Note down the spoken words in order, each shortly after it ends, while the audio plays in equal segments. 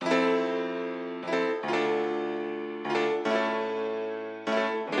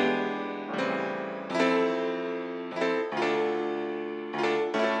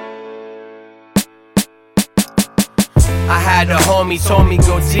had a homie told me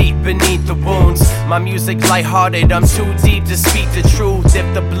go deep beneath the wounds. My music's lighthearted, I'm too deep to speak the truth.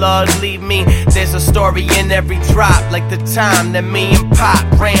 If the blood leave me, there's a story in every drop. Like the time that me and Pop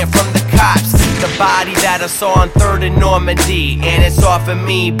ran from the cops. The body that I saw on 3rd and Normandy, and it's all for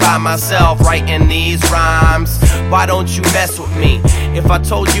me by myself writing these rhymes. Why don't you mess with me? If I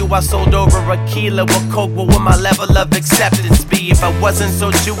told you I sold over a kilo of coke, what would my level of acceptance be? If I wasn't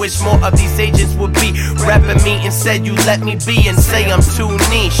so Jewish, more of these agents would be repping me. Instead you let me be and say I'm too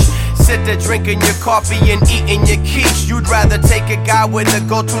niche. Sit there drinking your coffee and eating your quiche. You'd rather take a guy with a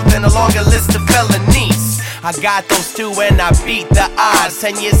go-to than a longer list of felonies. I got those two and I beat the odds.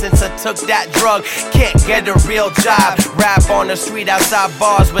 10 years since I took that drug, can't get a real job. Rap on the street outside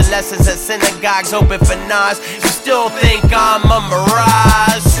bars with lessons at synagogues open for Nas. You still think I'm a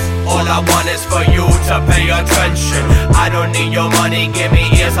mirage? All I want is for you to pay attention. I don't need your money, give me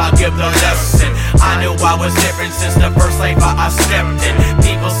ears, I'll give the lesson. I knew I was different since the first life I stepped in.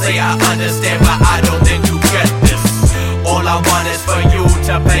 People say I understand, but I don't think you get this. All I want is for you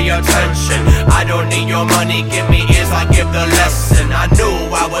to pay attention. I don't need your money, give me ears, I give the lesson. I knew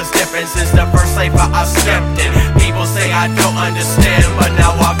I was different since the first life I stepped in. People say I don't understand, but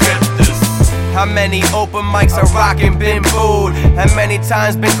now I get this. How many open mics are rockin' been booed? How many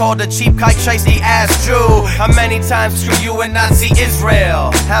times been called a cheap kike shiesty ass Jew? How many times screw you and Nazi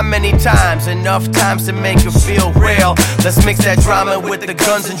Israel? How many times? Enough times to make you feel real. Let's mix that drama with the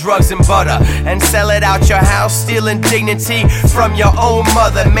guns and drugs and butter and sell it out your house, stealing dignity from your own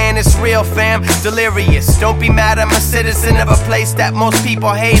mother. Man, it's real, fam, delirious. Don't be mad, I'm a citizen of a place that most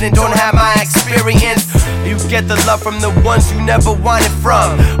people hate and don't have my experience. You get the love from the ones you never wanted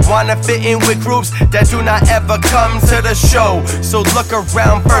from. Wanna fit in with groups that do not ever come to the show. So look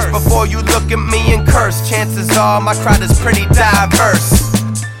around first before you look at me and curse. Chances are my crowd is pretty diverse.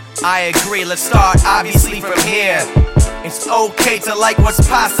 I agree, let's start obviously from here. It's okay to like what's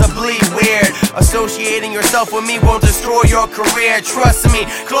possibly weird. Associating yourself with me won't destroy your career. Trust me,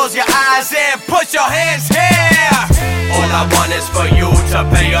 close your eyes and put your hands here. All I want is for you to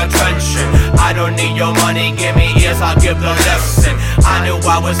pay attention. I don't need your money, give me ears, I'll give the lesson. I knew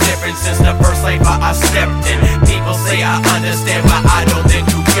I was different since the first life I stepped in. People say I understand, but I don't think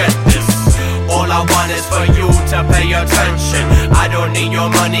you get this. All I want is for you to pay attention. I don't need your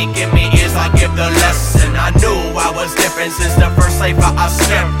money, give me ears, I give the lesson. I knew I was different since the first life I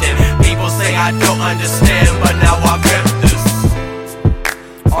stepped in. People say I don't understand, but now I get this.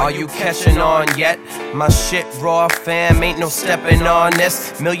 Are you catching on yet? My shit raw, fam, ain't no stepping on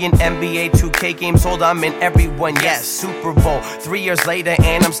this. Million NBA 2K games sold, I'm in every one, yes. Super Bowl, 3 years later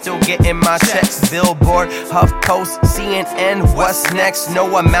and I'm still getting my checks. Billboard, HuffPost, CNN, what's next?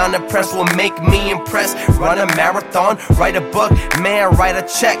 No amount of press will make me impressed. Run a marathon, write a book, man, write a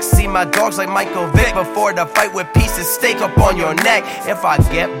check. See my dogs like Michael Vick before the fight with pieces steak up on your neck. If I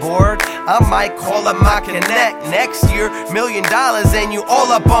get bored, I might call up my connect. Next year, $1 million and you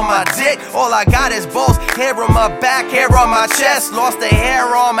all up on my dick. All I got is balls, hair on my back, hair on my chest. Lost the hair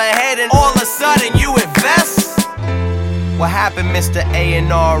on my head and all of a sudden you invest. What happened, Mr.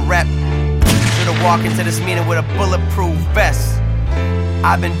 A&R rep? Should've walked into this meeting with a bulletproof vest.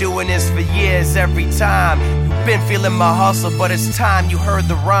 I've been doing this for years every time. You've been feeling my hustle, but it's time you heard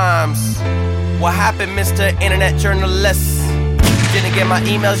the rhymes. What happened, Mr. Internet Journalist? Didn't get my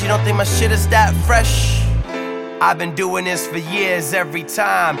emails, you don't think my shit is that fresh? I've been doing this for years every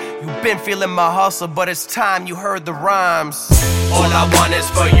time. You've been feeling my hustle, but it's time you heard the rhymes. All I want is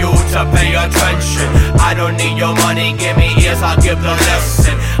for you to pay attention. I don't need your money, give me ears, I'll give the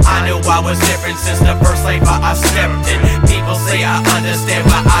lesson. I knew I was different since the first life I stepped in. People say I understand,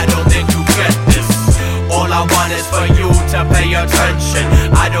 but I don't think you get this. All I want is for you to pay attention.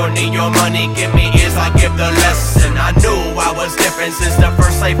 I don't need your money, give me ears, I give the lesson. I knew I was different since the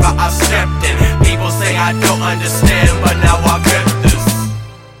first life I stepped in. People say I don't understand, but now I get